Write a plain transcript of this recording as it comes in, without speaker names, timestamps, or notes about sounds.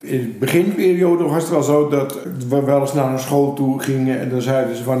In de beginperiode was het wel zo dat we wel eens naar een school toe gingen en dan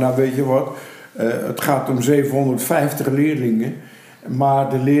zeiden ze van, nou weet je wat, het gaat om 750 leerlingen, maar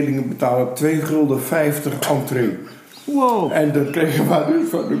de leerlingen betalen 2,50 gulden entree. Wow. En dat kregen we dus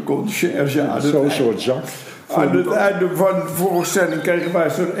van de conciërge aan. Zo'n soort zak. Aan het einde van de voorstelling kregen wij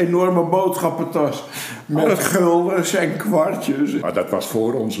zo'n enorme boodschappentas met guldens en kwartjes. Maar dat was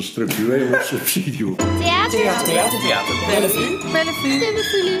voor onze structurele subsidie. Theater.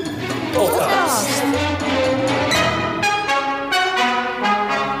 Bellevue. Podcast.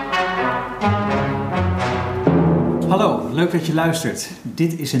 Hallo, leuk dat je luistert.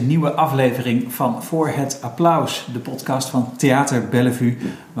 Dit is een nieuwe aflevering van Voor het Applaus, de podcast van Theater Bellevue,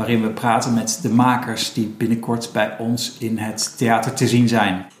 waarin we praten met de makers die binnenkort bij ons in het theater te zien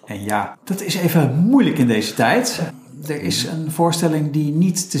zijn. En ja, dat is even moeilijk in deze tijd. Er is een voorstelling die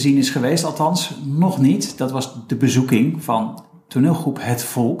niet te zien is geweest, althans nog niet. Dat was de bezoeking van toneelgroep Het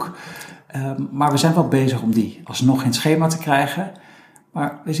Volk. Maar we zijn wel bezig om die alsnog in het schema te krijgen.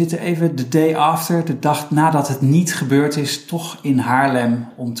 Maar we zitten even de day after, de dag nadat het niet gebeurd is, toch in Haarlem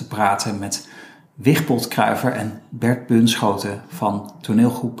om te praten met Wigbold Kruiver en Bert Bunschoten van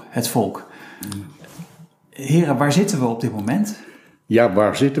toneelgroep Het Volk. Heren, waar zitten we op dit moment? Ja,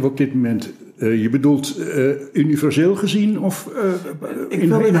 waar zitten we op dit moment? Je bedoelt universeel gezien of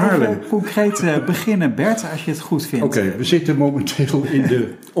in Haarlem? Even concreet beginnen, Bert, als je het goed vindt. Oké, we zitten momenteel in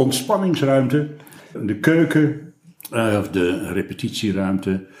de ontspanningsruimte, de keuken, of de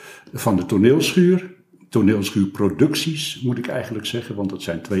repetitieruimte van de toneelschuur. Toneelschuurproducties moet ik eigenlijk zeggen, want dat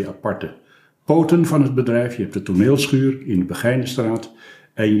zijn twee aparte poten van het bedrijf. Je hebt de toneelschuur in de Begijnenstraat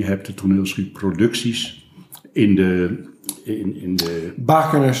en je hebt de toneelschuurproducties in de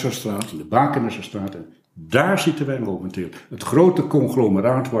Bakenesserstraat. In de Bakenesserstraat. Daar zitten wij momenteel. Het grote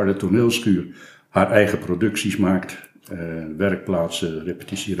conglomeraat waar de toneelschuur haar eigen producties maakt. Werkplaatsen,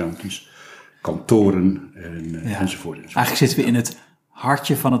 repetitieruimtes, kantoren enzovoort. Eigenlijk zitten we in het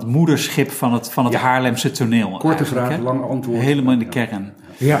hartje van het moederschip van het Haarlemse toneel. Korte vraag, lang antwoord. Helemaal in de kern.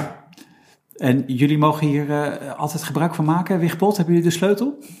 Ja. En jullie mogen hier altijd gebruik van maken, Wigbold? Hebben jullie de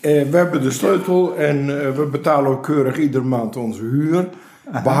sleutel? We hebben de sleutel en we betalen ook keurig iedere maand onze huur.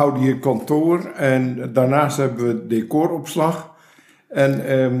 Aha. We houden hier kantoor en daarnaast hebben we decoropslag.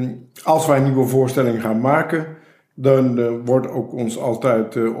 En als wij een nieuwe voorstelling gaan maken, dan wordt ook ons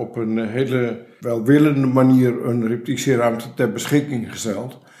altijd op een hele welwillende manier een repetitieruimte ter beschikking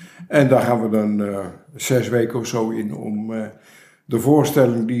gesteld. En daar gaan we dan 6 weken of zo in om de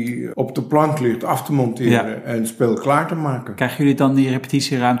voorstelling die op de plank ligt af te monteren en speelklaar te maken. Krijgen jullie dan die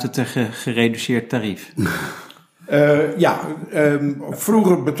repetitieruimte tegen gereduceerd tarief?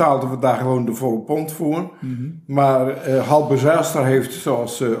 Vroeger betaalden we daar gewoon de volle pond voor. Mm-hmm. Maar Halbe Zijlstra heeft,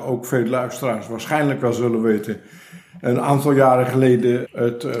 zoals ook veel luisteraars waarschijnlijk wel zullen weten, een aantal jaren geleden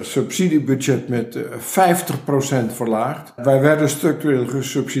het subsidiebudget met 50% verlaagd. Wij werden structureel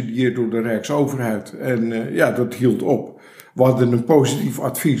gesubsidieerd door de Rijksoverheid. En dat hield op. We hadden een positief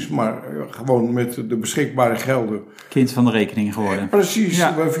advies, maar gewoon met de beschikbare gelden. Kind van de rekening geworden. Precies,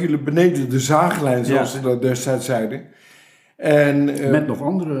 we vielen beneden de zaaglijn, zoals ze dat destijds zeiden. En, met nog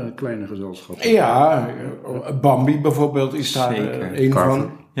andere kleine gezelschappen. Ja, Bambi bijvoorbeeld is daar een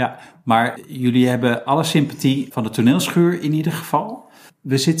van. Ja, maar jullie hebben alle sympathie van de toneelschuur in ieder geval.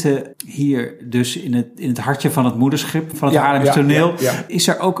 We zitten hier dus in het hartje van het moederschip van het Haarlemse toneel. Ja. Is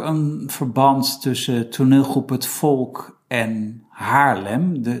er ook een verband tussen toneelgroep Het Volk en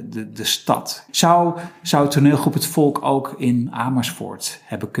Haarlem, de stad? Zou toneelgroep Het Volk ook in Amersfoort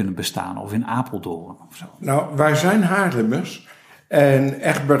hebben kunnen bestaan of in Apeldoorn of zo? Nou, wij zijn Haarlemmers. En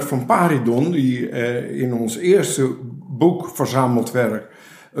Egbert van Paridon, die in ons eerste boek Verzameld Werk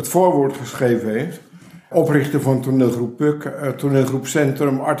het voorwoord geschreven heeft, oprichter van toneelgroep Puk, toneelgroep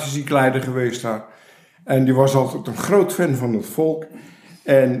Centrum, artistiek leider geweest daar. En die was altijd een groot fan van Het Volk.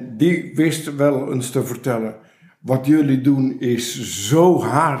 En die wist wel eens te vertellen, wat jullie doen is zo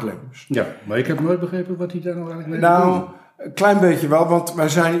Haarlems. Ja, maar ik heb nooit begrepen wat hij daar nou eigenlijk mee doet. Een klein beetje wel, want wij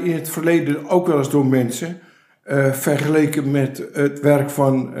zijn in het verleden ook wel eens door mensen vergeleken met het werk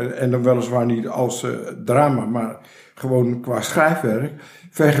van, en dan weliswaar niet als drama, maar gewoon qua schrijfwerk,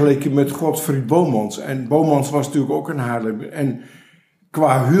 vergeleken met Godfried Bomans. En Bomans was natuurlijk ook een Haarlemmer. En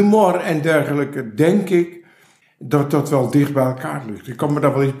qua humor en dergelijke denk ik dat dat wel dicht bij elkaar ligt. Ik kan me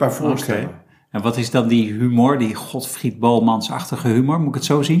daar wel iets bij voorstellen. Okay. En wat is dan die humor, die Godfried Bomans-achtige humor? Moet ik het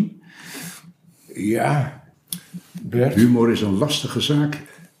zo zien? Ja, Bert. Humor is een lastige zaak.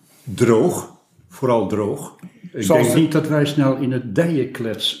 Droog, vooral droog. Ik denk niet dat wij snel in het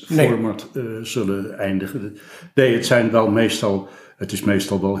dijenkletsformat zullen eindigen. Nee, het is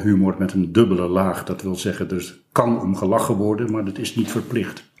meestal wel humor met een dubbele laag. Dat wil zeggen, er kan om gelachen worden, maar dat is niet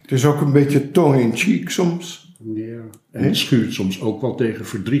verplicht. Het is ook een beetje tong in cheek soms. Ja. En het schuurt soms ook wel tegen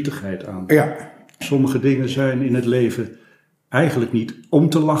verdrietigheid aan. Ja, Sommige dingen zijn in het leven eigenlijk niet om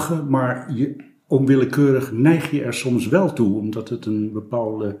te lachen, maar onwillekeurig neig je er soms wel toe, omdat het een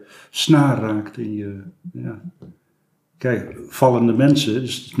bepaalde snaar raakt in je. Ja. Kijk, vallende mensen,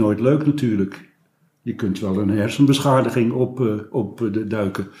 dus het is nooit leuk natuurlijk. Je kunt wel een hersenbeschadiging op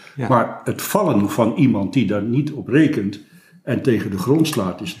duiken. Ja. Maar het vallen van iemand die daar niet op rekent en tegen de grond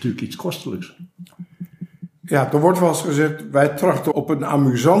slaat, is natuurlijk iets kostelijks. ja, er wordt wel eens gezegd, wij trachten op een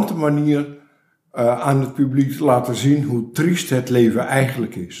amusante manier aan het publiek te laten zien hoe triest het leven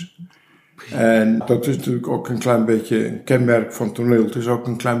eigenlijk is. En dat is natuurlijk ook een klein beetje een kenmerk van toneel. Het is ook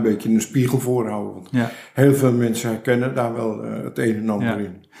een klein beetje een spiegel voorhouden. Want Ja. heel veel mensen herkennen daar wel het een en ander Ja.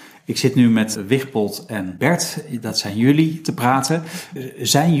 in. Ik zit nu met Wigbold en Bert, dat zijn jullie, te praten.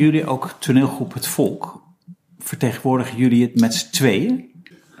 Zijn jullie ook toneelgroep Het Volk? Vertegenwoordigen jullie het met z'n tweeën?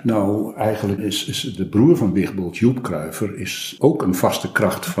 Nou, eigenlijk is de broer van Wigbold, Joep Kruiver, is ook een vaste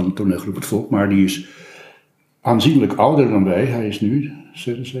kracht van toneelgroep Het Volk. Maar die is aanzienlijk ouder dan wij. Hij is nu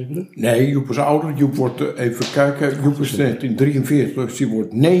 77. Nee, Joep is ouder. Joep wordt, even kijken, Joep is 1943, dus die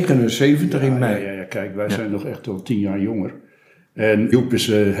wordt 79 in mei. Ja, kijk, wij zijn nog echt wel 10 jaar jonger. En Joep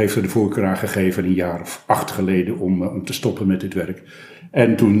heeft er de voorkeur aan gegeven een jaar of 8 geleden om te stoppen met dit werk.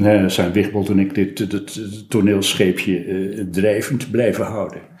 En toen zijn Wigbold en ik dit toneelscheepje drijvend blijven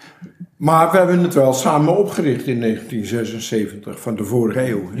houden. Maar we hebben het wel samen opgericht in 1976 van de vorige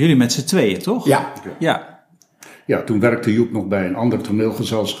eeuw. Jullie met z'n tweeën, toch? Ja, Ja. Ja, toen werkte Joep nog bij een ander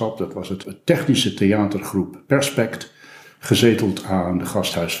toneelgezelschap. Dat was het technische theatergroep Perspect. Gezeteld aan de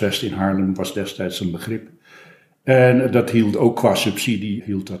Gasthuisvest in Haarlem, was destijds een begrip. En dat hield ook qua subsidie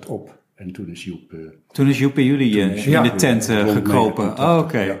hield dat op. En toen is Joep... Toen is Joep bij jullie in de tent gekropen. Ja,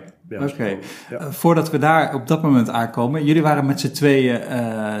 Oké. ja, Oké. ja. Voordat we daar op dat moment aankomen. Jullie waren met z'n tweeën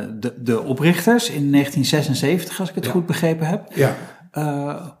de oprichters in 1976, als ik het goed begrepen heb. ja.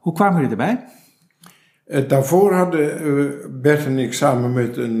 Hoe kwamen jullie erbij? Daarvoor hadden Bert en ik samen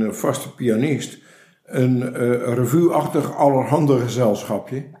met een vaste pianist een revue-achtig allerhande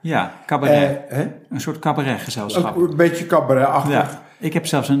gezelschapje. Ja, cabaret. Hè? Een soort cabaretgezelschap. Een beetje cabaret-achtig. Ja. Ik heb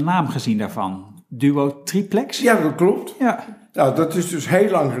zelfs een naam gezien daarvan. Duo Triplex? Ja, dat klopt. Ja. Nou, dat is dus heel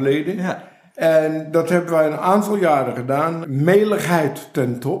lang geleden. Ja. En dat hebben wij een aantal jaren gedaan. Meligheid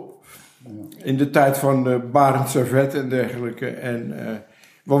ten top. In de tijd van Barend Servet en dergelijke. En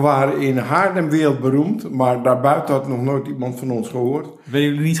we waren in Haarlem wereldberoemd. Maar daarbuiten had nog nooit iemand van ons gehoord. Werden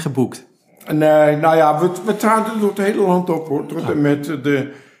jullie niet geboekt? Nee, nou ja, we traden door het hele land op hoor. Tot en met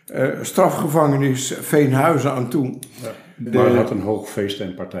de strafgevangenis Veenhuizen aan toe. Maar het had een hoog feest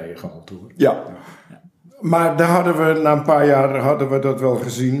en partijen gehad hoor. Ja. Maar daar hadden we, na een paar jaar hadden we dat wel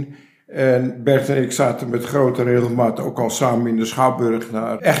gezien. En Bert en ik zaten met grote regelmaat ook al samen in de Schouwburg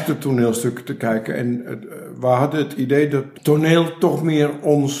naar echte toneelstukken te kijken. En we hadden het idee dat toneel toch meer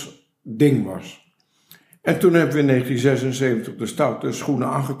ons ding was. En toen hebben we in 1976 de stoute schoenen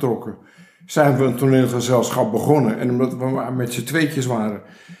aangetrokken. Zijn we een toneelgezelschap begonnen. En omdat we maar met z'n tweetjes waren.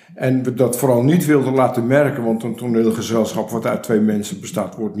 En we dat vooral niet wilden laten merken. Want een toneelgezelschap wat uit 2 mensen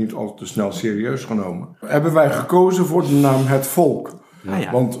bestaat, wordt niet al te snel serieus genomen. Hebben wij gekozen voor de naam Het Volk. Ah,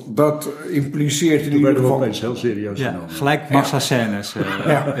 ja. Want dat impliceert in Toen ieder werden we geval... opeens heel serieus Ja, genomen. gelijk massascènes.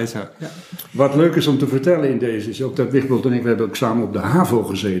 En zo. Ja. Wat leuk is om te vertellen in deze is ook dat Wigbold en ik, we hebben ook samen op de HAVO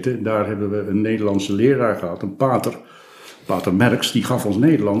gezeten. En daar hebben we een Nederlandse leraar gehad, een pater. Pater Merks, die gaf ons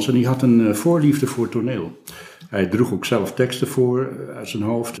Nederlands en die had een voorliefde voor toneel. Hij droeg ook zelf teksten voor uit zijn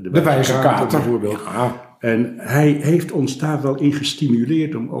hoofd. De Wijze Kater bijvoorbeeld. Ja. En hij heeft ons daar wel in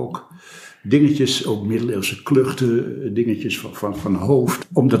gestimuleerd om ook dingetjes, ook middeleeuwse kluchten, dingetjes van hoofd,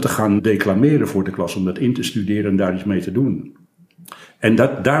 om dat te gaan declameren voor de klas, om dat in te studeren en daar iets mee te doen. En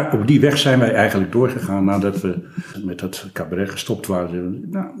daar, op die weg zijn wij eigenlijk doorgegaan nadat we met dat cabaret gestopt waren.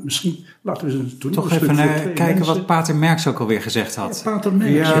 Nou, misschien laten we eens een Toch even kijken wat Pater Merks ook alweer gezegd had. Pater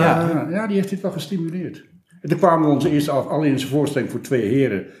Merks, Ja. ja, die heeft dit wel gestimuleerd. En toen kwamen we ons eerst al in zijn voorstelling voor 2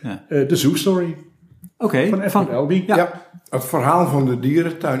 heren. Ja. De Zoo Story Oké, van Edward Albee. Ja. Ja, het verhaal van de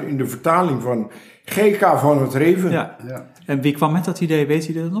dierentuin in de vertaling van GK van het Reven. Ja. Ja. En wie kwam met dat idee? Weet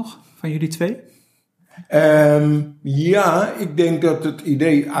u dat nog? Van jullie 2? Ja, ik denk dat het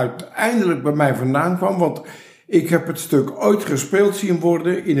idee uiteindelijk bij mij vandaan kwam. Want ik heb het stuk ooit gespeeld zien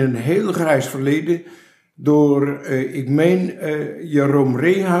worden in een heel grijs verleden. Door, ik meen, Jeroen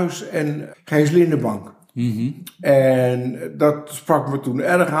Reehuis en Gijs Lindenbank. En dat sprak me toen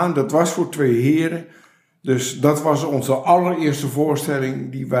erg aan. Dat was voor 2 heren. Dus dat was onze allereerste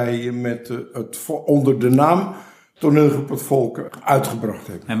voorstelling die wij met onder de naam toneelgroep Het Volk uitgebracht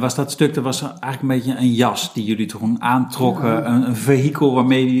hebben. En was dat stuk, dat was eigenlijk een beetje een jas die jullie toen aantrokken, een vehikel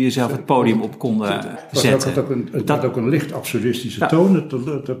waarmee jullie jezelf het podium op konden zetten. Het had ook een licht absurdistische toon.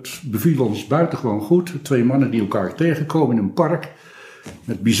 Dat beviel ons buitengewoon goed. 2 mannen die elkaar tegenkomen in een park.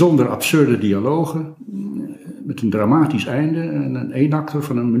 Met bijzonder absurde dialogen. Met een dramatisch einde. En een eenakter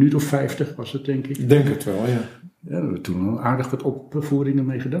van 1 minuut of 50 was het, denk ik. Ik denk het wel, ja. Ja, daar hebben we toen aardig wat opvoeringen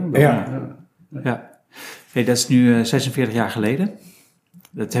mee gedaan. Ja. Hey, dat is nu 46 jaar geleden.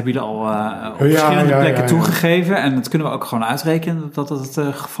 Dat hebben jullie al op verschillende plekken toegegeven. En dat kunnen we ook gewoon uitrekenen dat dat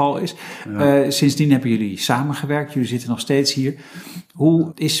het geval is. Ja. Sindsdien hebben jullie samengewerkt. Jullie zitten nog steeds hier.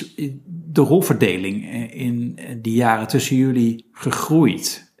 Hoe is de rolverdeling in die jaren tussen jullie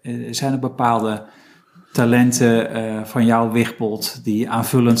gegroeid? Zijn er bepaalde talenten van jou, Wigbold, die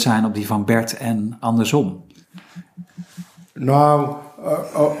aanvullend zijn op die van Bert en andersom? Nou,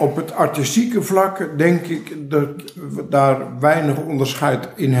 op het artistieke vlak denk ik dat we daar weinig onderscheid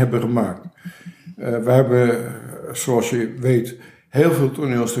in hebben gemaakt. We hebben, zoals je weet, heel veel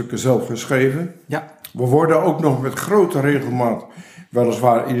toneelstukken zelf geschreven. Ja. We worden ook nog met grote regelmaat,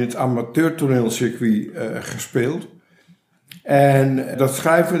 weliswaar in het amateurtoneelcircuit gespeeld. En dat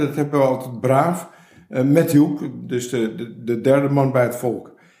schrijven, dat hebben we altijd braaf. Met Joep, dus de derde man bij Het Volk.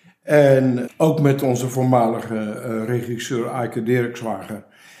 En ook met onze voormalige regisseur Eike Dirkswager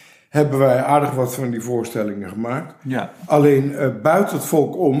hebben wij aardig wat van die voorstellingen gemaakt. Ja. Alleen buiten Het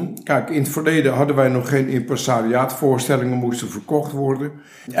Volk om, kijk, in het verleden hadden wij nog geen impresariaat. Voorstellingen moesten verkocht worden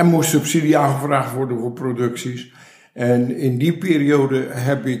en moest subsidie aangevraagd worden voor producties. En in die periode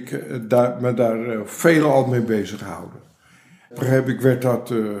heb ik me daar veelal mee bezig gehouden. Begreep ik, werd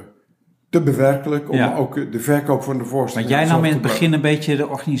dat te bewerkelijk om ook de verkoop van de voorstellingen. Maar jij nam in het begin een beetje de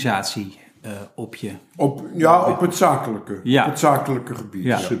organisatie op je. Op het zakelijke. Ja. Op het zakelijke gebied.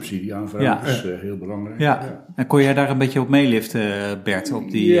 Ja. Subsidieaanvraag is heel belangrijk. Ja. En kon jij daar een beetje op meeliften, Bert?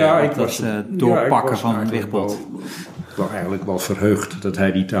 Op die doorpakken van Wigbold? Ik was eigenlijk wel verheugd dat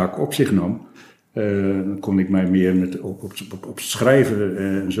hij die taak op zich nam. Dan kon ik mij meer op schrijven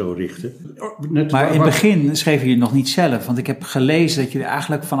en zo richten. Maar in het begin schreef je nog niet zelf. Want ik heb gelezen dat jullie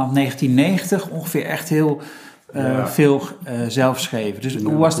eigenlijk vanaf 1990 ongeveer echt heel veel zelf schreven. Dus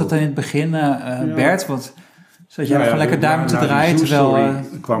hoe was dat dan in het begin, Bert? Want zat jij nog lekker duim te draaien?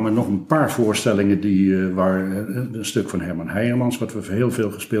 Er kwamen nog een paar voorstellingen waar een stuk van Herman Heijermans, wat we heel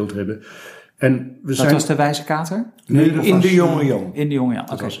veel gespeeld hebben. En dat was de Wijze Kater? Nee, in de Jonge Jan. In de Jonge Jan,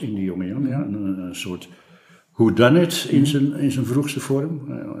 dat was in de Jonge Jan, ja. Een soort whodunit in zijn vroegste vorm.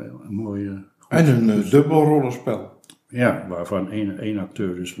 Een mooie... En een dubbelrollenspel. Ja, waarvan één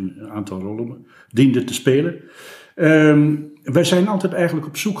acteur dus een aantal rollen diende te spelen. Wij zijn altijd eigenlijk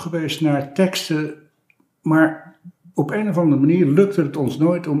op zoek geweest naar teksten, maar op een of andere manier lukte het ons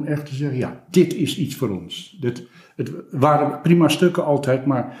nooit om echt te zeggen, ja, dit is iets voor ons. Het waren prima stukken altijd,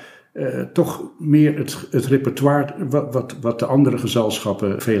 maar toch meer het repertoire wat de andere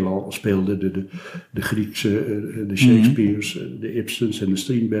gezelschappen veelal speelden. De Griekse, de Shakespeare's, de Ibsens en de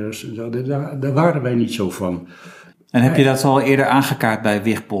Strindbergs en zo. Daar waren wij niet zo van. En heb je dat al eerder aangekaart bij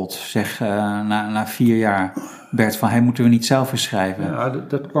Wigbold? Zeg, na 4 jaar, Bert, van moeten we niet zelf eens schrijven? Ja,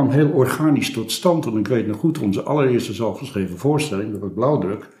 dat kwam heel organisch tot stand. En ik weet nog goed, onze allereerste zelfgeschreven voorstelling, dat was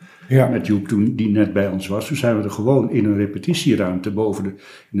Blauwdruk. Ja. Met Joep toen die net bij ons was. Toen zijn we er gewoon in een repetitieruimte boven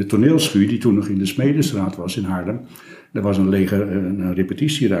in de toneelschuur, die toen nog in de Smedestraat was in Haarlem. Er was een lege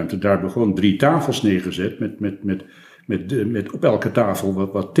repetitieruimte. Daar begon 3 tafels neergezet met op elke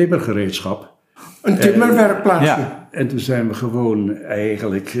tafel wat timmergereedschap. Een timmerwerkplaatsje. Ja. En toen zijn we gewoon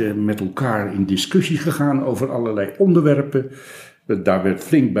eigenlijk met elkaar in discussie gegaan over allerlei onderwerpen. Daar werd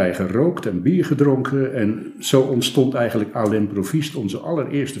flink bij gerookt en bier gedronken. En zo ontstond eigenlijk à l'improviste onze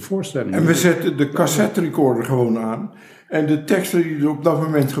allereerste voorstelling. En we zetten de cassette recorder gewoon aan. En de teksten die er op dat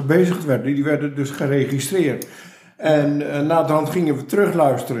moment gebezigd werden, die werden dus geregistreerd. En na de hand gingen we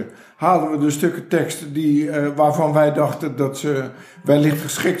terugluisteren. Haalden we de stukken tekst waarvan wij dachten dat ze wellicht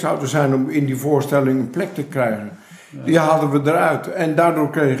geschikt zouden zijn om in die voorstelling een plek te krijgen. Ja. Die haalden we eruit. En daardoor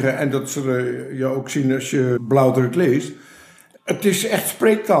kregen, en dat zul je ook zien als je Blauwdruk leest, het is echt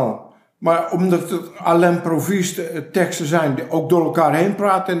spreektaal. Maar omdat het à l'improviste teksten zijn, die ook door elkaar heen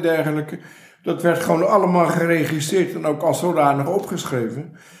praten en dergelijke, dat werd gewoon allemaal geregistreerd en ook als zodanig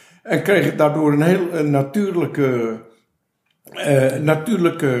opgeschreven. En kreeg daardoor een heel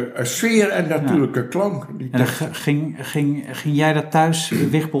natuurlijke sfeer en natuurlijke klank. En ging jij dat thuis,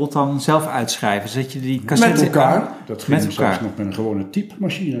 Wigbold, dan zelf uitschrijven? Zet je die cassette met elkaar? Dat ging zelfs nog met een gewone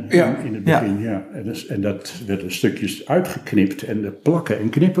typemachine in het begin. Ja. En dat werden stukjes uitgeknipt en plakken en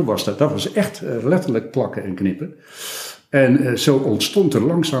knippen was dat. Dat was echt letterlijk plakken en knippen. En zo ontstond er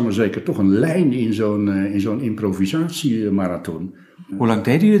langzaam maar zeker toch een lijn in zo'n improvisatiemarathon. Hoe lang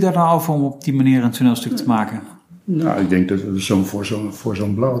deden jullie daar nou over om op die manier een toneelstuk te maken? Nou, ik denk dat we voor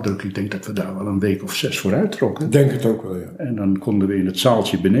zo'n blauwdruk, ik denk dat we daar wel een week of 6 voor uittrokken. Ik denk het ook wel, ja. En dan konden we in het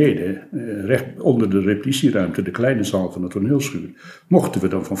zaaltje beneden, recht onder de repetitieruimte, de kleine zaal van de toneelschuur, mochten we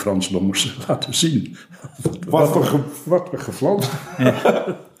dan van Frans Lommers laten zien wat we geflanst.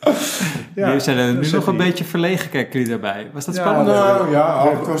 Ja, jullie zijn er nu nog een beetje verlegen, kijken jullie daarbij. Was dat spannend?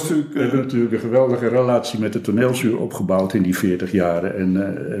 Het was natuurlijk... We hebben natuurlijk een geweldige relatie met de toneelschuur opgebouwd in die 40 jaren.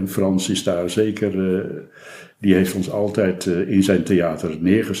 En Frans is daar zeker... die heeft ons altijd in zijn theater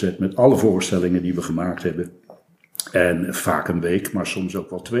neergezet met alle voorstellingen die we gemaakt hebben. En vaak een week, maar soms ook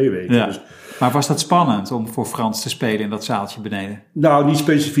wel 2 weken. Ja. Dus, maar was dat spannend om voor Frans te spelen in dat zaaltje beneden? nou, niet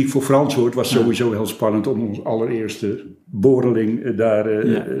specifiek voor Frans hoor. Het was sowieso heel spannend om ons allereerste boreling daar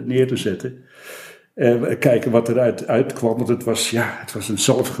neer te zetten. Kijken wat eruit uitkwam. Want het was een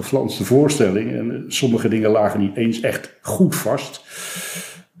zelfgeflanste voorstelling. En sommige dingen lagen niet eens echt goed vast.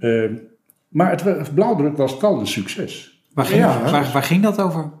 Maar het blauwdruk was wel een succes. Waar ging dat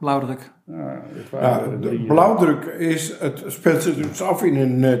over, blauwdruk? De blauwdruk speelt zich dus af in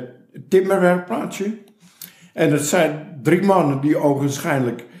een timmerwerkplaatsje. En het zijn 3 mannen die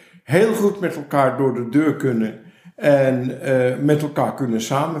ogenschijnlijk heel goed met elkaar door de deur kunnen. En met elkaar kunnen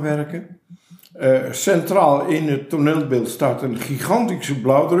samenwerken. Centraal in het toneelbeeld staat een gigantische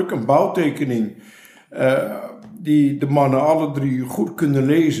blauwdruk, een bouwtekening. Die de mannen alle 3 goed kunnen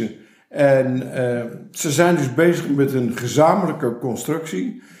lezen. En ze zijn dus bezig met een gezamenlijke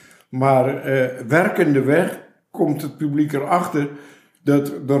constructie. Maar werkende weg komt het publiek erachter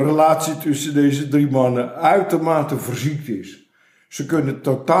dat de relatie tussen deze 3 mannen uitermate verziekt is. Ze kunnen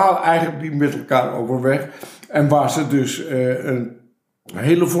totaal eigenlijk niet met elkaar overweg. En waar ze dus een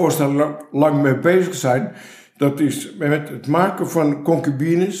hele voorstelling lang mee bezig zijn, dat is met het maken van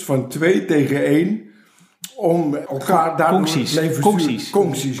concubines van 2 tegen 1. Om elkaar daardoor het leven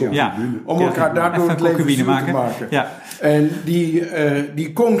concties, ja. Om elkaar daardoor het leven te maken. Ja. En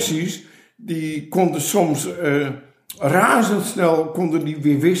die concties, die konden soms razendsnel die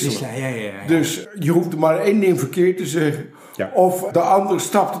weer wisselen. Ja. Dus je hoefde maar 1 ding verkeerd te zeggen. Ja. Of de ander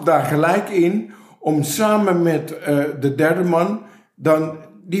stapte daar gelijk in om samen met de derde man dan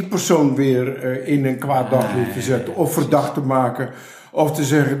die persoon weer in een kwaad daglicht te zetten. Of verdacht te maken. Of te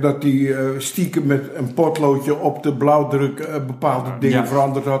zeggen dat hij stiekem met een potloodje op de blauwdruk bepaalde dingen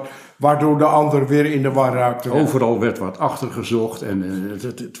veranderd had. Waardoor de ander weer in de war raakte. Overal werd wat achtergezocht. En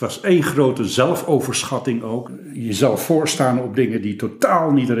het was 1 grote zelfoverschatting ook. Jezelf voorstaan op dingen die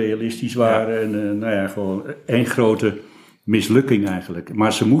totaal niet realistisch waren. Ja. En gewoon 1 grote mislukking eigenlijk.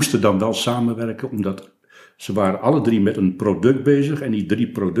 Maar ze moesten dan wel samenwerken omdat ze waren alle 3 met een product bezig en die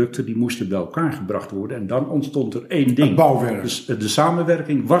 3 producten die moesten bij elkaar gebracht worden. En dan ontstond er 1 ding. Het bouwwerk. Dus de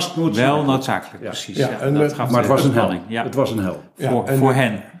samenwerking was noodzakelijk. Wel noodzakelijk, precies. Ja. En dat gaf maar het was een hel. Ja. Het was een hel. Voor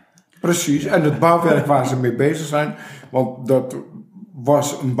hen. Precies. En het bouwwerk waar ze mee bezig zijn, want dat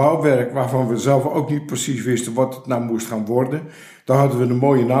was een bouwwerk waarvan we zelf ook niet precies wisten wat het nou moest gaan worden. Daar hadden we een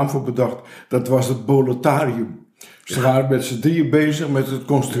mooie naam voor bedacht. Dat was het boletarium. Ze waren met z'n 3 bezig met het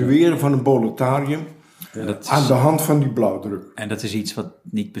construeren van een boletarium. Aan de hand van die blauwdruk. En dat is iets wat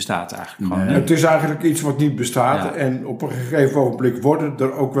niet bestaat eigenlijk. Gewoon, het is eigenlijk iets wat niet bestaat. Ja. En op een gegeven ogenblik worden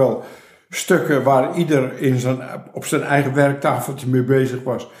er ook wel stukken waar ieder op zijn eigen werktafeltje mee bezig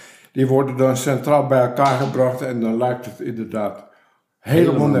was. Die worden dan centraal bij elkaar gebracht en dan lijkt het inderdaad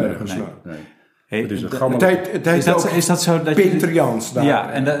helemaal nergens naar. Nee. Het is is dat zo dat Pinterians daar.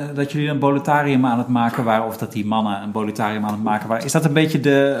 Ja, en dat jullie een boletarium aan het maken waren, of dat die mannen een boletarium aan het maken waren. Is dat een beetje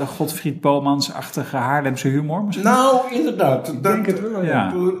de Godfried Bomans-achtige Haarlemse humor misschien? Nou, inderdaad. Ik denk het wel,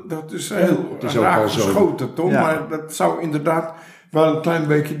 ja. Dat is heel raar geschoten, toch? Ja. Maar dat zou inderdaad wel een klein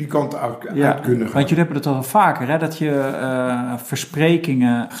beetje die kant uit kunnen gaan. Want jullie hebben het toch wel vaker, hè? Dat je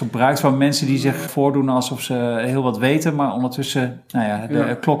versprekingen gebruikt van mensen die zich voordoen alsof ze heel wat weten, maar ondertussen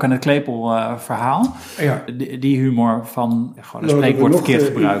de klok en het klepel verhaal. Ja. Die humor van gewoon een spreekwoord verkeerd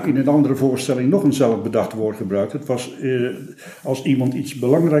gebruiken. In een andere voorstelling nog een zelfbedacht woord gebruikt. Het was als iemand iets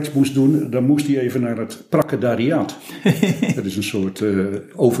belangrijks moest doen, dan moest hij even naar het prakkedariaat. Dat is een soort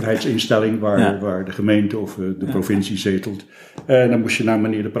overheidsinstelling waar de gemeente of de provincie zetelt. En dan moest je naar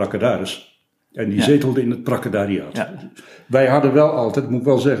meneer de prakkedaris. En die zetelde in het prakkedariaat. Ja. Wij hadden wel altijd, moet ik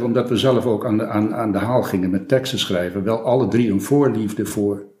wel zeggen, omdat we zelf ook aan de haal gingen met teksten schrijven, wel alle 3 een voorliefde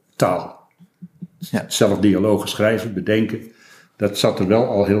voor taal. Ja. Zelf dialogen schrijven, bedenken. Dat zat er wel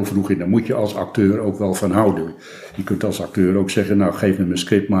al heel vroeg in. Daar moet je als acteur ook wel van houden. Je kunt als acteur ook zeggen, nou geef me mijn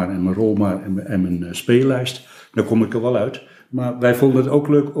script maar en mijn rol maar en mijn speellijst. Dan kom ik er wel uit. Maar wij vonden het ook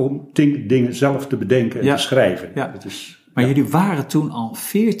leuk om dingen zelf te bedenken en te schrijven. Ja. Maar jullie waren toen al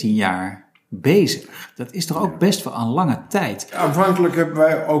 14 jaar bezig. Dat is toch ook best wel een lange tijd? Aanvankelijk hebben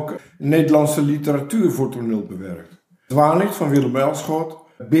wij ook Nederlandse literatuur voor toneel bewerkt. Dwaallicht van Willem Elschot,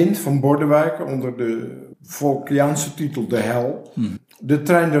 Bind van Bordewijk onder de Volkiaanse titel De Hel. De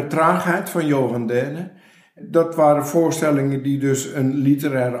Trein der Traagheid van Johan Dene. Dat waren voorstellingen die dus een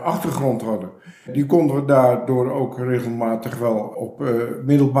literaire achtergrond hadden. Die konden we daardoor ook regelmatig wel op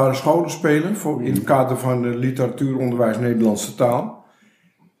middelbare scholen spelen. In het kader van de literatuuronderwijs Nederlandse taal.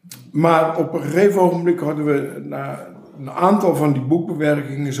 Maar op een gegeven ogenblik hadden we na een aantal van die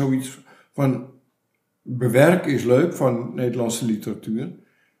boekbewerkingen zoiets van... Bewerken is leuk van Nederlandse literatuur.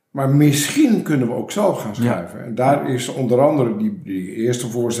 Maar misschien kunnen we ook zelf gaan schrijven. Ja. En daar is onder andere die eerste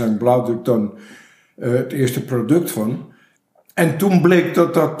voorstelling Blauwdruk dan het eerste product van. En toen bleek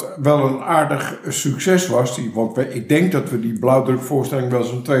dat dat wel een aardig succes was. Want ik denk dat we die Blauwdruk-voorstelling wel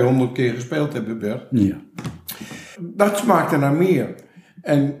zo'n 200 keer gespeeld hebben, Bert. Ja. Dat smaakte naar meer.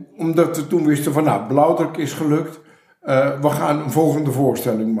 En omdat we toen wisten van, Blauwdruk is gelukt. We gaan een volgende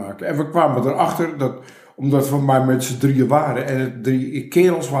voorstelling maken. En we kwamen erachter dat, omdat we maar met z'n drieën waren... en het 3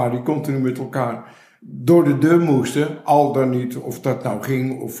 kerels waren die continu met elkaar door de deur moesten... al dan niet of dat nou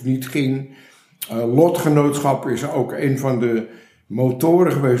ging of niet ging... Lotgenootschap is ook een van de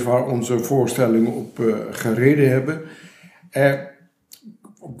motoren geweest waar onze voorstellingen op gereden hebben.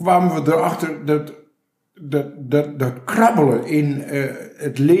 Kwamen we erachter dat krabbelen in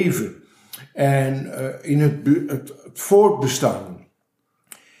het leven en in het voortbestaan,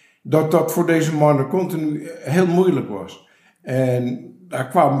 dat voor deze mannen continu heel moeilijk was. En daar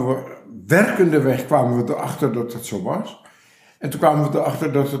kwamen we, werkendeweg kwamen we erachter dat het zo was. En toen kwamen we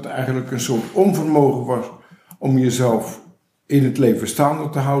erachter dat het eigenlijk een soort onvermogen was om jezelf in het leven staande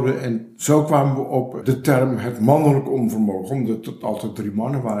te houden. En zo kwamen we op de term het mannelijk onvermogen. Omdat het altijd 3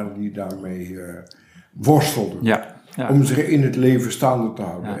 mannen waren die daarmee worstelden. Ja. Om zich in het leven staande te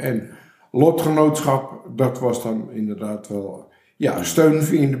houden. Ja. En lotgenootschap, dat was dan inderdaad wel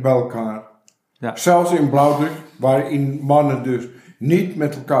steunvrienden bij elkaar. Ja. Zelfs in Blauwdruk, waarin mannen dus niet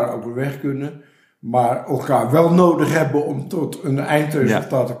met elkaar overweg kunnen... maar elkaar wel nodig hebben om tot een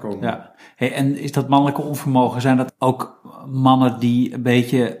eindresultaat te komen. Ja. Hey, en is dat mannelijke onvermogen, zijn dat ook mannen die een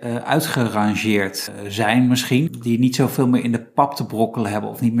beetje uitgerangeerd zijn misschien? Die niet zoveel meer in de pap te brokkelen hebben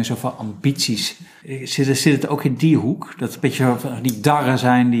of niet meer zoveel ambities? Zit het ook in die hoek? Dat een beetje die darren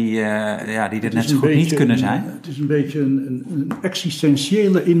zijn die er net zo goed niet kunnen zijn? Het is een beetje een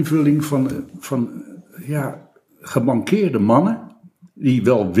existentiële invulling van gemankeerde mannen die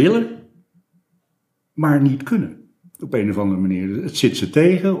wel willen... maar niet kunnen. Op een of andere manier. Het zit ze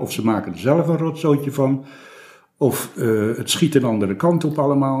tegen, of ze maken er zelf een rotzootje van. Of het schiet een andere kant op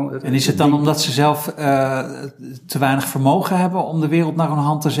allemaal. En is het dan omdat ze zelf te weinig vermogen hebben om de wereld naar hun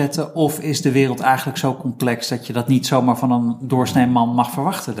hand te zetten? Of is de wereld eigenlijk zo complex dat je dat niet zomaar van een doorsnee man mag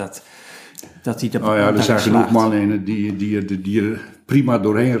verwachten? Dat die er zijn genoeg mannen die er prima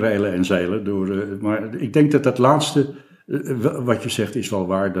doorheen reilen en zeilen. Maar ik denk dat laatste... wat je zegt is wel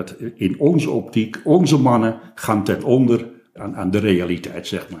waar, dat in onze optiek, onze mannen gaan ten onder aan de realiteit,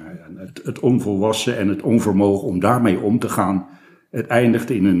 zeg maar. Het onvolwassen en het onvermogen om daarmee om te gaan, het eindigt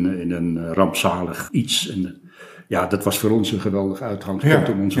in een rampzalig iets. En, dat was voor ons een geweldig uitgangspunt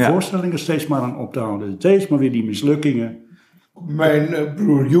om onze voorstellingen steeds maar aan op te houden. Steeds maar weer die mislukkingen. Mijn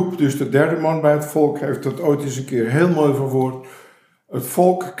broer Joep, dus de derde man bij het volk, heeft dat ooit eens een keer heel mooi verwoord. Het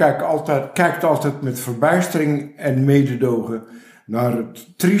volk kijkt altijd met verbijstering en mededogen naar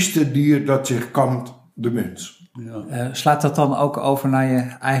het trieste dier dat zich kampt, de mens. Ja. Slaat dat dan ook over naar je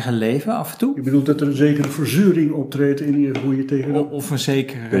eigen leven af en toe? Je bedoelt dat er een zekere verzuring optreedt in hoe je tegenop... Of een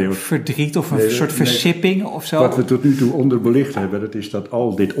zeker verdriet of een soort versipping of zo? Wat we tot nu toe onderbelicht hebben, dat is dat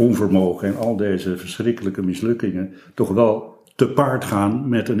al dit onvermogen en al deze verschrikkelijke mislukkingen toch wel te paard gaan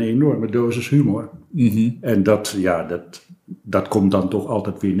met een enorme dosis humor. Mm-hmm. En dat komt dan toch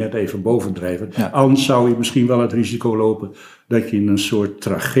altijd weer net even bovendrijven. Ja. Anders zou je misschien wel het risico lopen dat je in een soort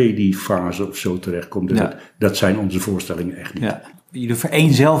tragediefase of zo terechtkomt. Ja. Dat zijn onze voorstellingen echt niet. Ja. Jullie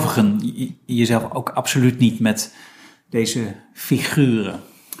vereenzelvigen jezelf ook absoluut niet met deze figuren.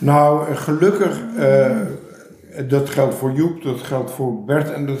 Nou, gelukkig, dat geldt voor Joep, dat geldt voor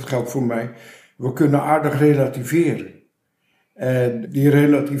Bert en dat geldt voor mij. We kunnen aardig relativeren. En die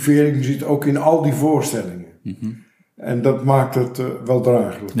relativering zit ook in al die voorstellingen. Mm-hmm. En dat maakt het wel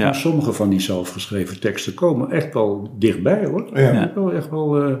draaglijk. Ja. Sommige van die zelfgeschreven teksten komen echt wel dichtbij, hoor. Ja. Echt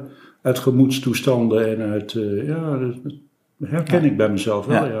wel uit gemoedstoestanden en uit... dat herken ik bij mezelf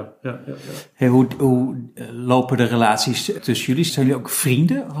wel, ja. Hey, hoe lopen de relaties tussen jullie? Zijn jullie ook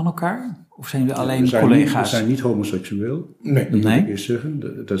vrienden van elkaar? Of zijn jullie alleen We collega's? zijn niet homoseksueel. Nee. Dat moet Nee? ik eerst zeggen.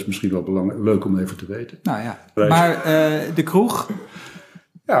 Dat is misschien wel leuk om even te weten. Nou ja. Wij- Maar de kroeg?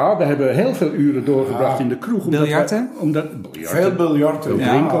 Ja, we hebben heel veel uren doorgebracht in de kroeg. Biljarten? Veel biljarten. Veel Ja.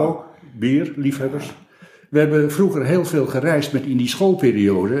 drinken ook. Bier, liefhebbers. We hebben vroeger heel veel gereisd in die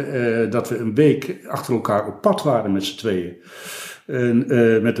schoolperiode. Dat we een week achter elkaar op pad waren met z'n tweeën.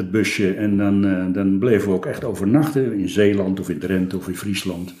 Met het busje. En dan bleven we ook echt overnachten in Zeeland of in Drenthe of in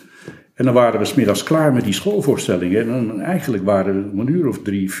Friesland. En dan waren we 's middags klaar met die schoolvoorstellingen. En dan eigenlijk waren we om een uur of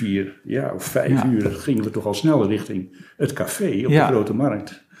 3, 4 of 5 uur gingen we toch al snel richting het café op de Grote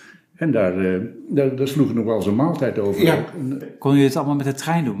Markt. En daar sloegen we nog wel eens een maaltijd over. Ja. Konden jullie het allemaal met de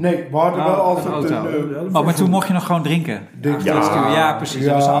trein doen? Nee, we hadden wel altijd een auto. een... Maar toen mocht je nog gewoon drinken? Ja, precies.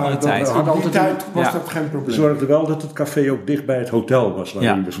 Dat was een andere tijd. In die tijd was Ja. dat geen We probleem. zorgden wel dat het café ook dicht bij het hotel was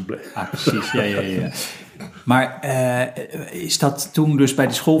waarin we verbleven. Ah, precies. Ja. Maar is dat toen dus bij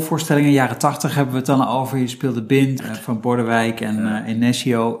die schoolvoorstellingen, jaren 80 hebben we het dan over, je speelde Bind van Bordewijk en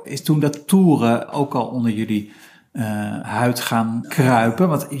Enesio. Is toen dat toeren ook al onder jullie huid gaan kruipen?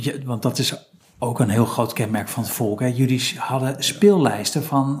 Want dat is ook een heel groot kenmerk van het volk. Hè? Jullie hadden speellijsten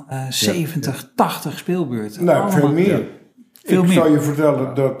van 70, 80 speelbeurten. Nou, Allemaal. veel meer. Veel Ik meer. zal je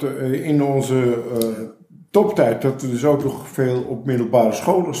vertellen dat in onze toptijd, dat we dus ook nog veel op middelbare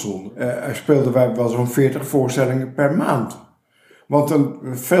scholen stonden, speelden wij wel zo'n 40 voorstellingen per maand. Want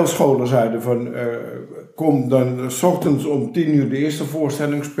veel scholen zeiden van, kom dan 's ochtends om 10 uur de eerste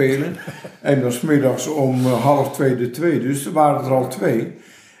voorstelling spelen. En dan 's middags om 1:30 de tweede. Dus er waren er al 2.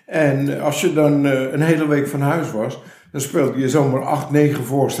 En als je dan een hele week van huis was, dan speelde je zomaar 8, 9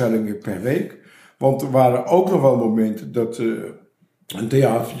 voorstellingen per week. Want er waren ook nog wel momenten dat een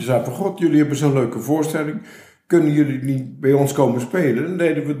theatertje zei van, god, jullie hebben zo'n leuke voorstelling. Kunnen jullie niet bij ons komen spelen? Dan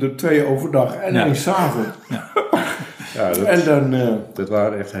deden we er 2 overdag en 1 s'avond. Ja, En dan... dat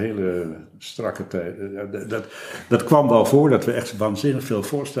waren echt hele strakke tijden. Dat kwam wel voor dat we echt waanzinnig veel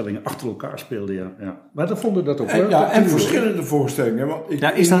voorstellingen achter elkaar speelden. Ja. Maar dan vonden we dat ook leuk. en verschillende voorstellingen. Want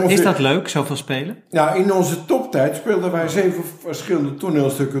Is dat leuk, zoveel spelen? Ja, in onze toptijd speelden wij 7 verschillende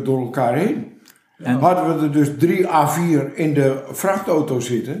toneelstukken door elkaar heen. En? Hadden we er dus 3 A4 in de vrachtauto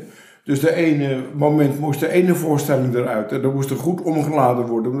zitten. Dus de ene moment moest de ene voorstelling eruit. En dan moest er goed omgeladen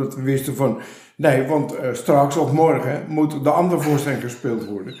worden. Omdat we wisten van, nee, want straks of morgen moet de andere voorstelling gespeeld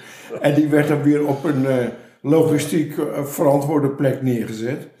worden. En die werd dan weer op een logistiek verantwoorde plek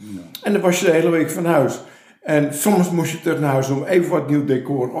neergezet. En dan was je de hele week van huis. En soms moest je terug naar huis om even wat nieuw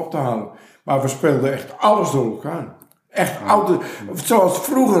decor op te halen. Maar we speelden echt alles door elkaar. Echt zoals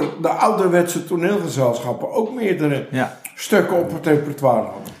vroeger de ouderwetse toneelgezelschappen ook meerdere stukken op het repertoire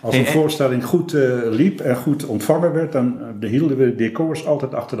hadden. Als een voorstelling goed liep en goed ontvangen werd, dan hielden we decors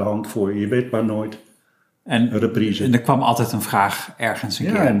altijd achter de hand voor. Je weet maar nooit. Een reprise. En er kwam altijd een vraag ergens een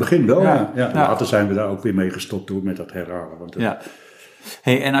keer. Ja, in het begin wel. Ja. Later zijn we daar ook weer mee gestopt door met dat herhalen. Want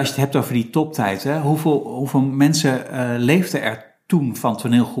Hey, en als je het hebt over die toptijd, hè, hoeveel mensen leefden er toen van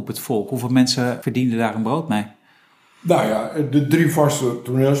toneelgroep Het Volk? Hoeveel mensen verdienden daar een brood mee? Nou ja, de 3 vaste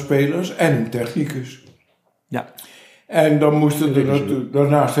toneelspelers en een technicus. Ja. En dan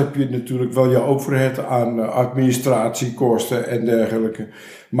daarnaast heb je natuurlijk wel je overhead aan administratiekosten en dergelijke.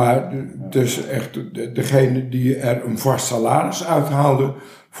 Maar dus echt degene die er een vast salaris uithaalden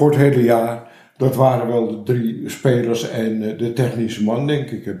voor het hele jaar, dat waren wel de 3 spelers en de technische man, denk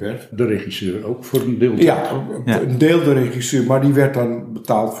ik, hè Bert? de regisseur ook voor een deel. Ja, een deel de regisseur, maar die werd dan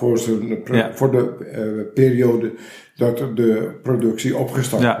betaald voor de periode dat de productie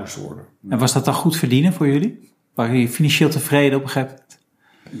opgestart moest worden. En was dat dan goed verdienen voor jullie? Waren jullie financieel tevreden op een gegeven moment?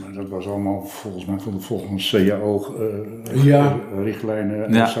 Maar dat was allemaal volgens mij volgens CAO richtlijnen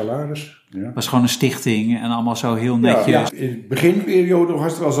en salaris. Ja. Het was gewoon een stichting en allemaal zo heel netjes. Ja, in de beginperiode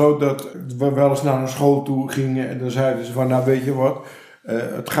was het wel zo dat we wel eens naar een school toe gingen en dan zeiden ze van, nou weet je wat,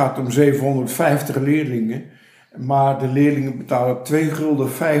 het gaat om 750 leerlingen, maar de leerlingen betalen 2,50 gulden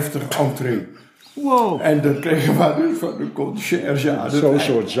entree. Wow. En dan kregen we dus van de conciërge Zo'n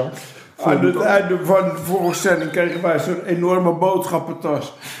soort zak. aan het einde van de voorstelling kregen wij zo'n enorme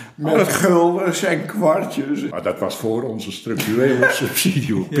boodschappentas met guldens en kwartjes. Maar dat was voor onze structurele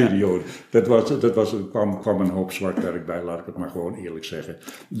subsidieperiode. Kwam een hoop zwart werk bij, laat ik het maar gewoon eerlijk zeggen.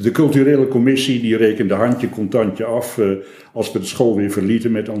 De culturele commissie die rekende handje contantje af. Als we de school weer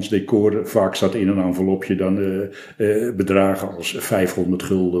verlieten met ons decor. Vaak zat in een envelopje dan bedragen als 500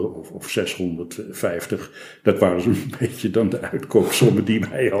 gulden of 650. Dat waren zo'n beetje dan de uitkoopsommen die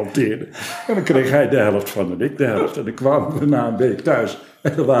wij hanteerden. En dan kreeg hij de helft van en ik de helft. En dan kwamen we na een week thuis.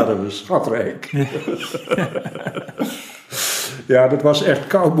 En dan waren we schatrijk. Ja, dat was echt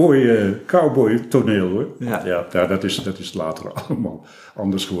cowboy toneel hoor. Ja. Dat is later allemaal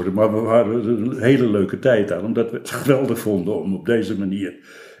anders geworden. Maar we hadden een hele leuke tijd aan. Omdat we het geweldig vonden om op deze manier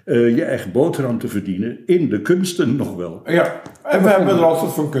je eigen boterham te verdienen. In de kunsten nog wel. Ja, en we hebben er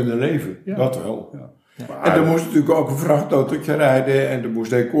altijd van kunnen leven. Ja. Dat wel. Ja. En er moest natuurlijk ook een vrachtautootje rijden. En er moest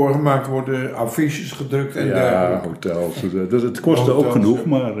decor gemaakt worden. Affiches gedrukt en dergelijke. Hotels. Het kostte ook genoeg.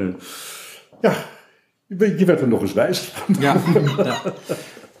 Maar je werd er nog eens wijs van. Ja.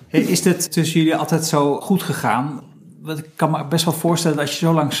 Is dit tussen jullie altijd zo goed gegaan? Want ik kan me best wel voorstellen dat als je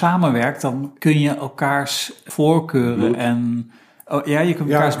zo lang samenwerkt, dan kun je elkaars voorkeuren Bloed. en... Oh, ja, je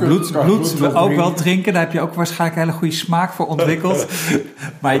kunt elkaars je kunt bloed bloed ook wel drinken. drinken. Daar heb je ook waarschijnlijk een hele goede smaak voor ontwikkeld.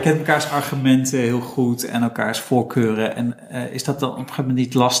 Maar je kent elkaars argumenten heel goed en elkaars voorkeuren. En is dat dan op een gegeven moment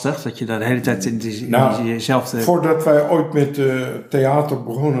niet lastig? Dat je daar de hele tijd in jezelfde... Voordat wij ooit met theater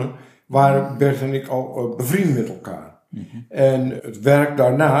begonnen, waren Bert en ik al bevriend met elkaar. En het werk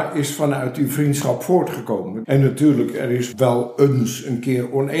daarna is vanuit die vriendschap voortgekomen. En natuurlijk, er is wel eens een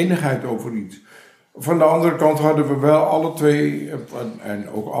keer oneenigheid over iets. Van de andere kant hadden we wel alle twee, en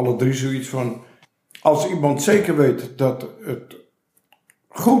ook alle drie zoiets van... Als iemand zeker weet dat het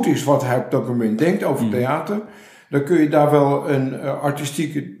goed is wat hij op dat moment denkt over theater... dan kun je daar wel een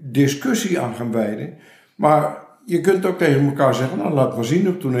artistieke discussie aan gaan wijden. Maar je kunt ook tegen elkaar zeggen, nou laat maar zien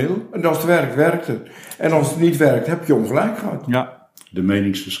op toneel. En als het werkt, werkt het. En als het niet werkt, heb je ongelijk gehad. Ja. De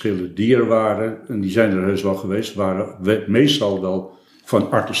meningsverschillen die er waren, en die zijn er heus wel geweest, waren meestal wel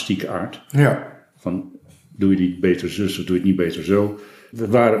van artistieke aard. Ja. Van, doe je niet beter zus of doe je het niet beter zo.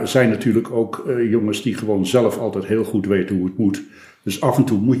 Er zijn natuurlijk ook jongens die gewoon zelf altijd heel goed weten hoe het moet. Dus af en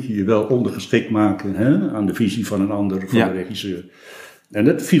toe moet je je wel ondergeschikt maken aan de visie van een ander, van de regisseur. En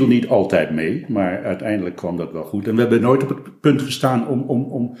dat viel niet altijd mee, maar uiteindelijk kwam dat wel goed. En we hebben nooit op het punt gestaan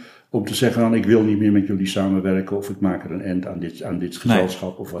om te zeggen, ik wil niet meer met jullie samenwerken of ik maak er een eind aan dit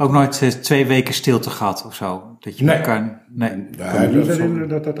gezelschap. Of wat. Ook nooit 2 weken stilte gehad of zo? Dat je elkaar... Nee. Ik kan me niet herinneren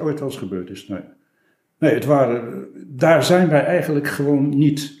dat dat ooit wel eens gebeurd is. Nee, daar zijn wij eigenlijk gewoon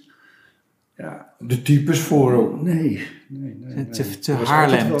niet... Ja, de types voor ook. Nee.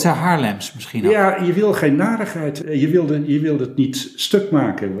 Te Haarlems misschien ook. Ja, je wil geen narigheid. Je wilde het niet stuk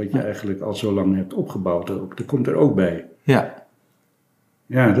maken wat je eigenlijk al zo lang hebt opgebouwd. Dat komt er ook bij. Ja.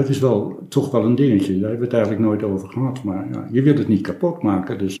 Ja, dat is toch wel een dingetje. Daar hebben we het eigenlijk nooit over gehad. Maar ja, je wilt het niet kapot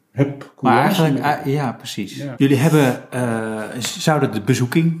maken, dus Maar eigenlijk, ja, precies. Ja. Jullie zouden de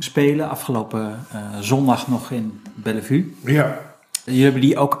bezoeking spelen afgelopen zondag nog in Bellevue. Ja. Jullie hebben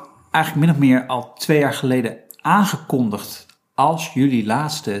die ook eigenlijk min of meer al 2 jaar geleden aangekondigd als jullie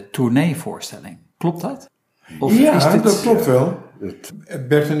laatste tourneevoorstelling. Klopt dat? Of dat klopt wel.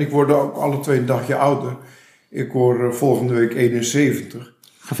 Bert en ik worden ook alle 2 een dagje ouder. Ik word volgende week 71.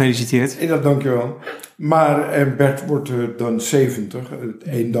 Gefeliciteerd. Ja, dankjewel. Maar Bert wordt dan 70.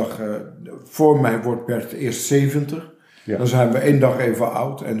 1 dag voor mij wordt Bert eerst 70. Ja. Dan zijn we 1 dag even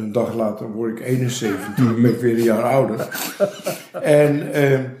oud. En een dag later word ik 71. Dan ben ik weer een jaar ouder. En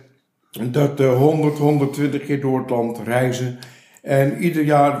dat 120 keer door het land reizen. En ieder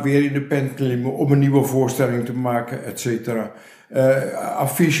jaar weer in de pen klimmen om een nieuwe voorstelling te maken, et cetera.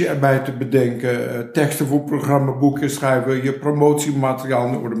 Affiche erbij te bedenken, teksten voor programmaboeken schrijven, je promotiemateriaal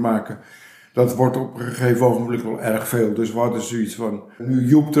in orde maken. Dat wordt op een gegeven ogenblik wel erg veel. Dus we hadden zoiets van, nu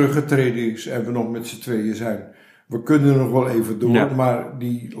Joep teruggetreden is en we nog met z'n tweeën zijn. We kunnen nog wel even door, maar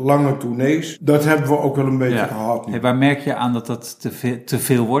die lange tournees, dat hebben we ook wel een beetje gehad. Hey, waar merk je aan dat dat te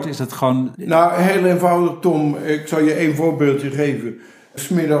veel wordt? Is dat gewoon... Nou, heel eenvoudig, Tom. Ik zal je 1 voorbeeldje geven. 's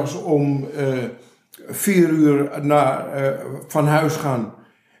Middags om 4 uur van huis gaan.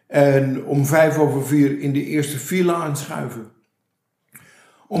 En om 4:05 in de eerste file aanschuiven.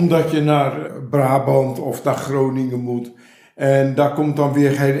 Omdat je naar Brabant of naar Groningen moet. En daar komt dan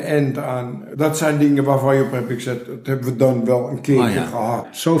weer geen eind aan. Dat zijn dingen waarvan je op hebt gezet. Dat hebben we dan wel een keertje gehad.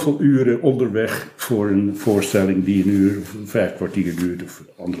 Zoveel uren onderweg voor een voorstelling die 1 uur of 5 kwartier duurt of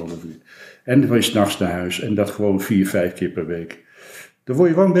 1,5 uur. En dan ben je 's nachts naar huis en dat gewoon 4-5 keer per week. Daar word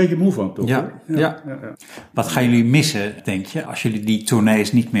je wel een beetje moe van, toch? Ja. Wat gaan jullie missen, denk je, als jullie die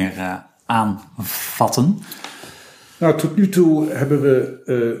tournees niet meer aanvatten? Nou, tot nu toe hebben we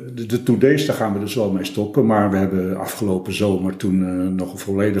de tournees, daar gaan we dus wel mee stoppen. Maar we hebben afgelopen zomer, toen nog een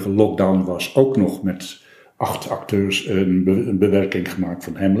volledige lockdown was, ook nog met 8 acteurs een bewerking gemaakt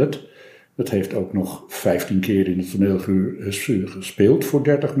van Hamlet. Dat heeft ook nog 15 keer in het toneelguur gespeeld voor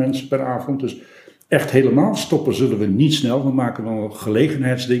 30 mensen per avond. Dus echt helemaal stoppen zullen we niet snel. We maken wel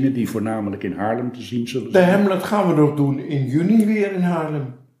gelegenheidsdingen die voornamelijk in Haarlem te zien zullen zijn. De Hamlet gaan we nog doen in juni weer in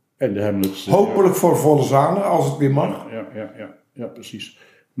Haarlem. En de Hamlets, hopelijk voor volle zalen, als het weer mag. Ja, precies.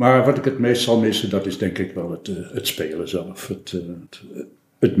 Maar wat ik het meest zal missen, dat is denk ik wel het spelen zelf.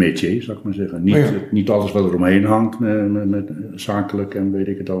 Het métier, zou ik maar zeggen. Niet alles wat er omheen hangt, met zakelijk en weet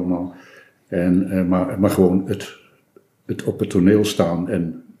ik het allemaal. Maar gewoon het op het toneel staan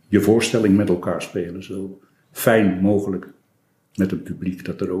en je voorstelling met elkaar spelen. Zo fijn mogelijk met een publiek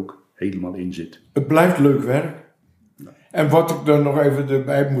dat er ook helemaal in zit. Het blijft leuk werk. En wat ik er nog even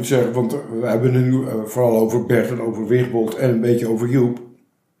erbij moet zeggen, want we hebben het nu vooral over Bert en over Wigbold en een beetje over Joep.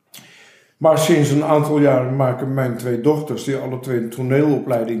 Maar sinds een aantal jaren maken mijn 2 dochters, die alle 2 een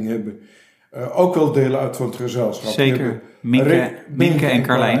toneelopleiding hebben, ook wel delen uit van het gezelschap. Zeker, Minke en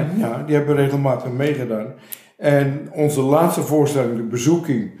Carlijn. Ja, die hebben regelmatig meegedaan. En onze laatste voorstelling, de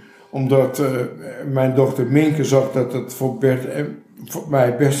bezoeking, omdat mijn dochter Minke zag dat het voor Bert en voor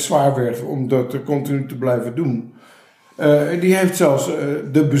mij best zwaar werd om dat continu te blijven doen. Die heeft zelfs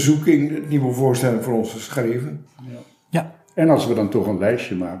de bezoeking, het nieuwe voorstelling voor ons geschreven. Ja. En als we dan toch een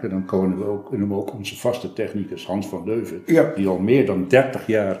lijstje maken, dan kunnen we ook onze vaste technicus Hans van Leuven, die al meer dan 30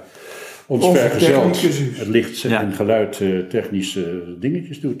 jaar ons vergezelt, het licht en geluid technische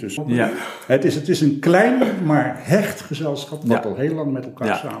dingetjes doet. Dus het is een klein, maar hecht gezelschap wat al heel lang met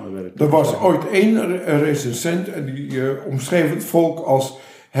elkaar samenwerkt. Er was ooit 1 recensent en die omschreef het volk als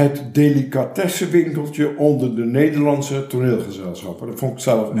het delicatessenwinkeltje onder de Nederlandse toneelgezelschappen. Dat vond ik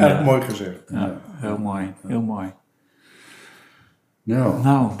zelf erg mooi gezegd. Ja, heel mooi, heel mooi.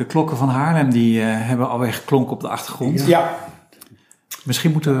 Nou, de klokken van Haarlem die hebben alweer geklonken op de achtergrond. Ja.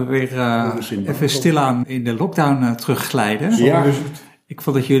 Misschien moeten we weer even stilaan in de lockdown terugglijden. Ja. Ik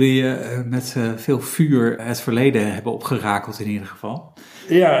vond dat jullie met veel vuur het verleden hebben opgerakeld in ieder geval.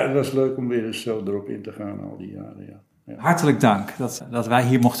 Ja, dat was leuk om weer eens zo erop in te gaan al die jaren, ja. Hartelijk dank dat wij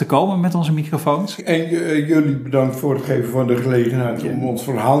hier mochten komen met onze microfoons. En jullie bedankt voor het geven van de gelegenheid om ons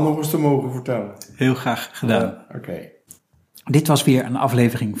verhaal nog eens te mogen vertellen. Heel graag gedaan. Oké. Dit was weer een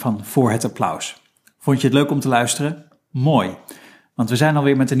aflevering van Voor het Applaus. Vond je het leuk om te luisteren? Mooi, want we zijn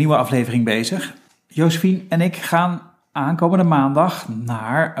alweer met een nieuwe aflevering bezig. Josephine en ik gaan aankomende maandag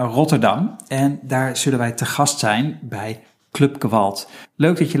naar Rotterdam. En daar zullen wij te gast zijn bij Club Gewalt.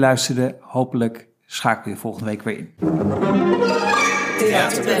 Leuk dat je luisterde. Hopelijk schakel je volgende week weer in.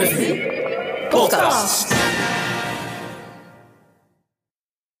 Theater Bellevue podcast.